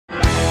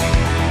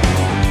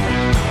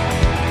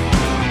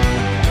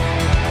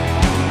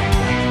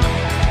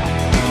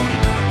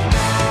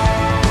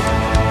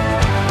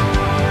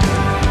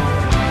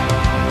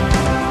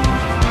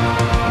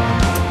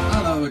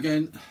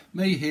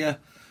here,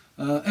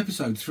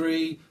 episode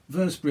 3,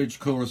 verse, bridge,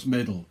 chorus,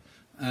 middle,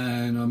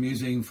 and I'm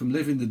using from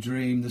Living the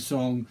Dream the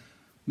song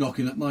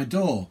Knocking at My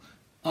Door.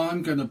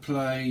 I'm going to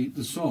play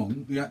the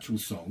song, the actual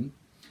song,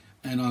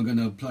 and I'm going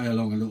to play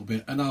along a little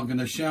bit, and I'm going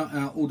to shout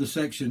out all the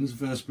sections,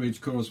 verse,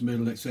 bridge, chorus,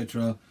 middle,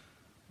 etc.,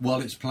 while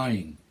it's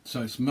playing.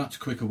 So it's a much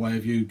quicker way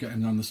of you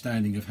getting an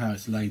understanding of how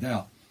it's laid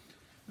out.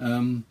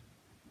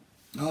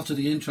 After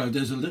the intro,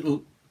 there's a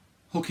little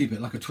hooky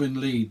bit, like a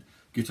twin lead,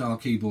 guitar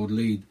keyboard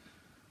lead,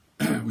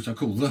 which I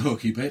call the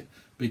hooky bit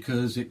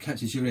because it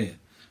catches your ear.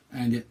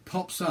 And it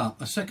pops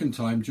up a second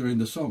time during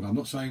the song. I'm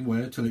not saying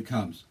where till it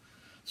comes.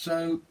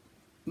 So,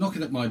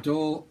 Knocking at My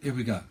Door, here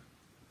we go.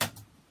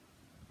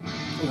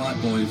 All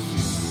right, boys.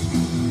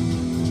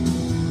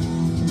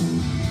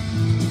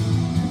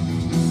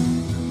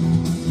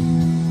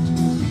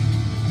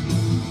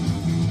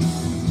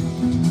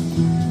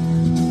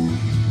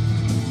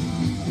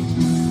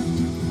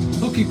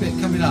 Hooky bit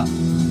coming up.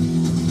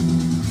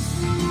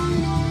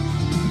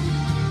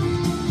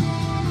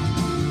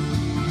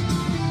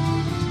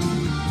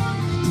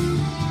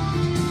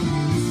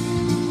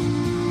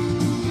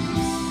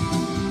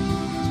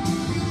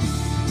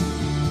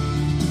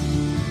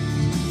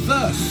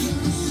 Verse.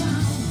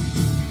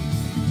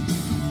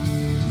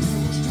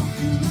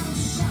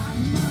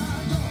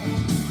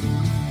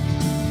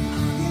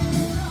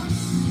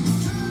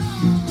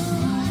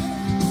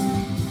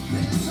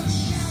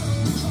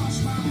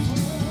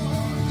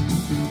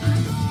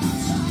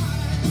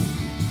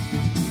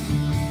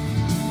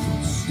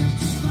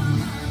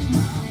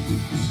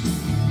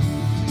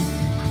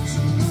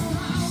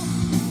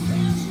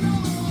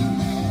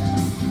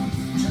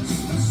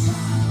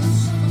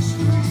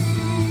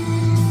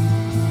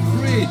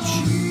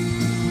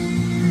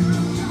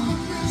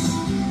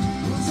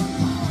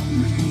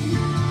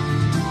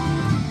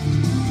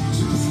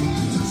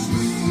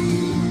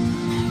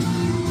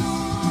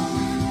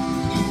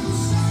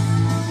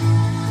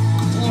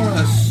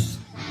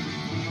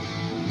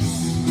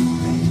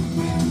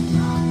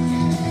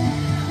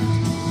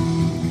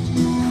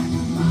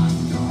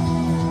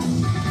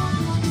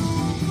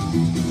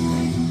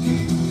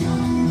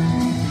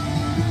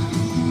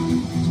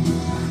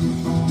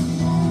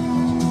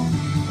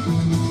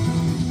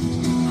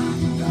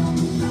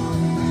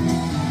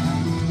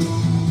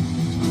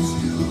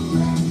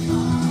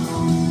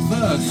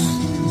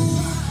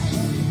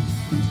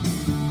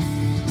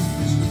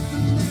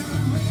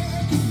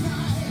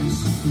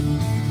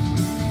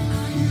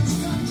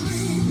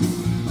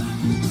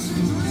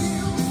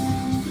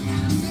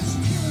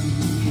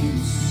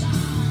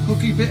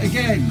 Hooky bit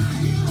again.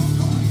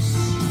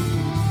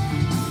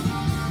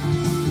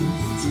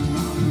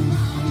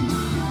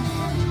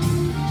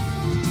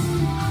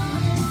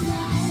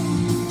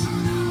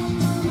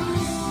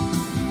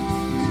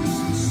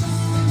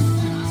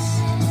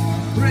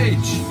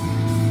 Bridge.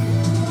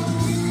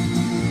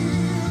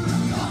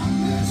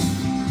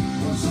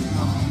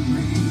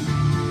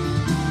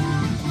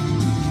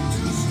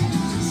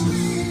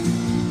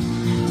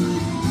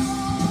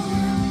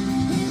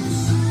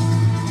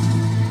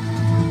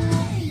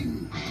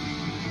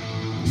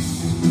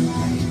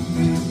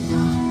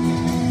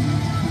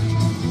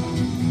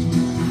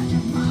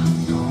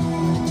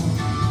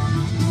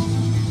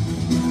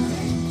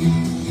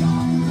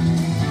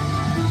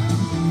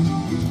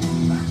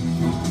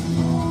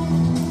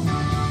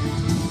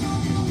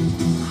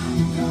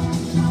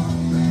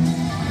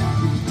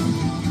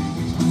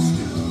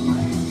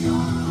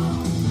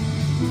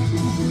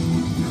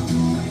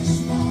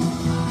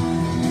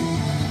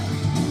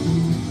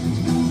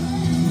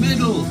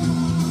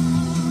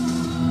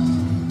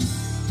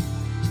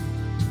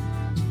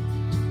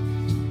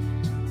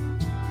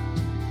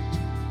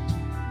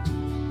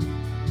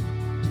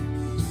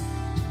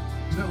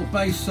 Little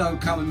bass solo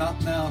coming up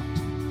now.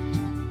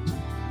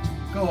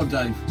 Go on,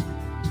 Dave.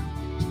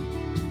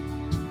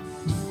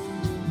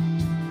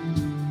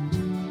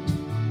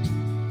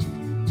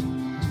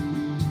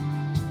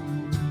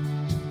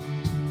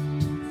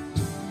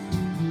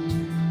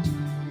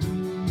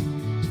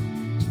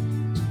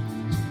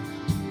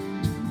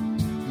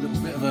 A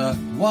little bit of a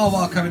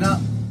wah-wah coming up.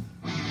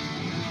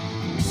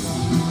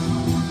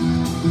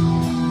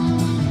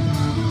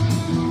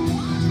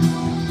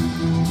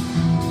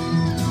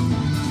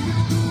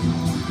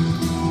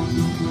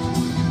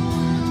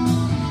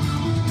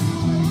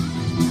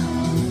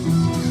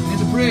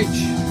 Bridge.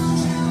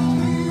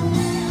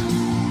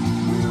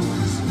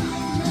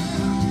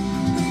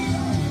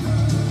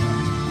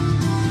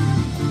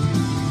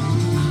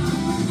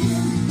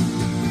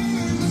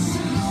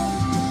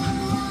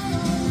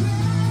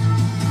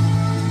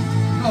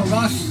 Oh,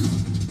 Russ.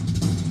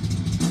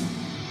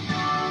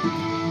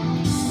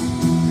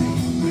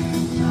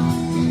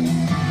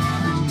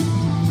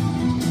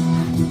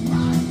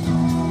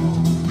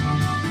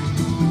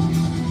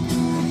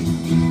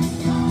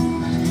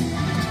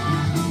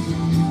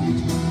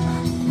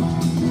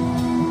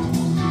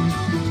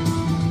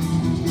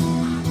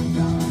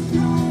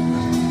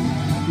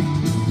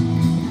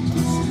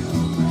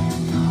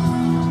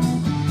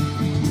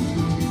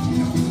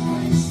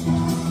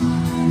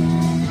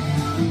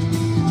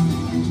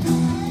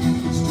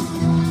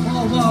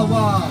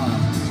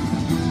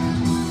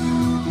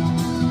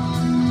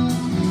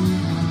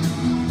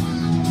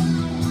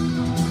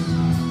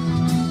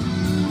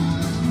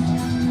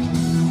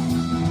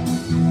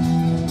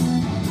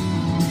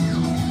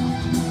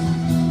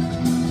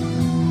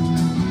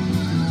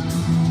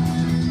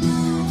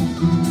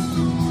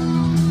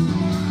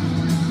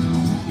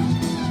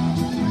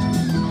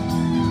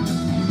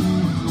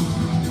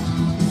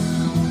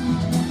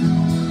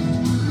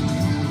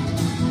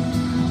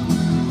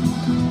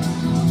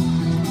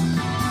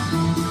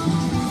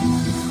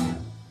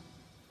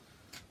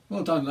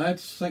 Well done,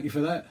 lads. Thank you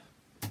for that.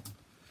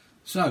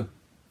 So,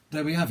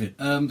 there we have it.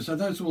 So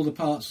those are all the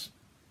parts.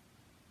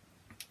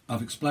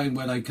 I've explained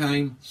where they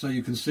came, so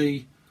you can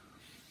see.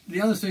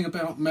 The other thing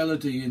about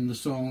melody in the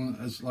song,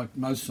 as like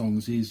most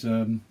songs, is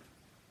you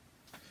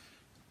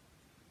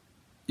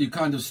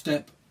kind of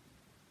step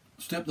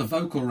the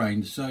vocal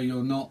range, so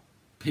you're not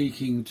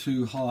peaking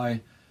too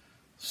high,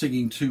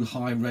 singing too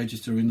high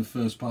register in the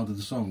first part of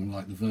the song,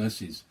 like the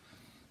verses,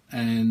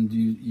 and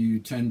you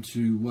tend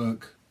to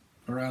work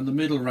around the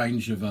middle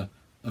range of a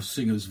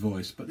singer's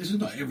voice. But this is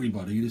not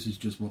everybody. This is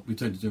just what we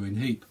tend to do in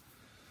Heep,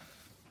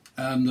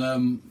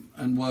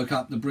 and work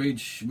up the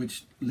bridge,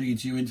 which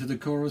leads you into the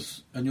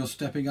chorus, and you're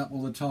stepping up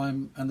all the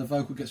time, and the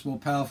vocal gets more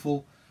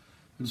powerful,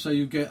 and so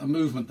you get a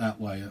movement that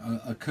way,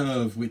 a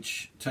curve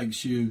which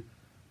takes you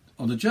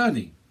on a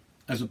journey,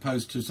 as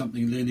opposed to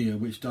something linear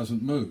which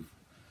doesn't move.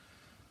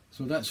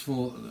 So that's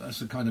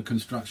the kind of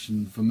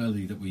construction for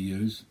melody that we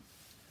use.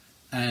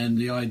 And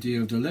the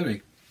idea of the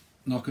lyric,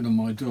 knocking on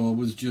my door,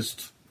 was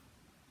just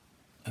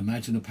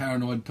imagine a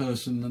paranoid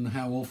person and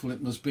how awful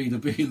it must be to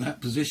be in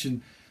that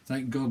position.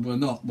 Thank God we're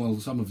not. Well,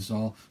 some of us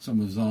are, some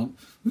of us aren't.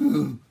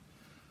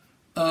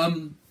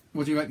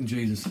 What do you reckon,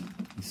 Jesus?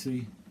 You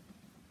see,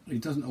 he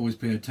doesn't always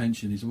pay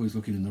attention. He's always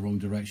looking in the wrong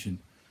direction.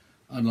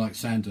 Unlike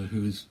Santa,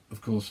 who is,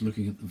 of course,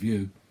 looking at the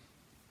view.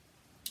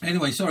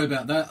 Anyway, sorry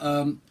about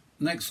that.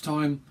 Next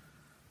time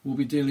we'll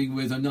be dealing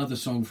with another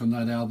song from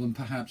that album,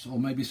 perhaps, or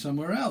maybe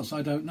somewhere else.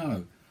 I don't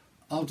know.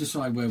 I'll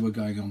decide where we're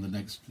going on the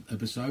next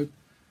episode,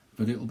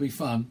 but it'll be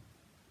fun.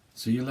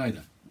 See you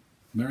later.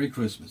 Merry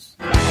Christmas.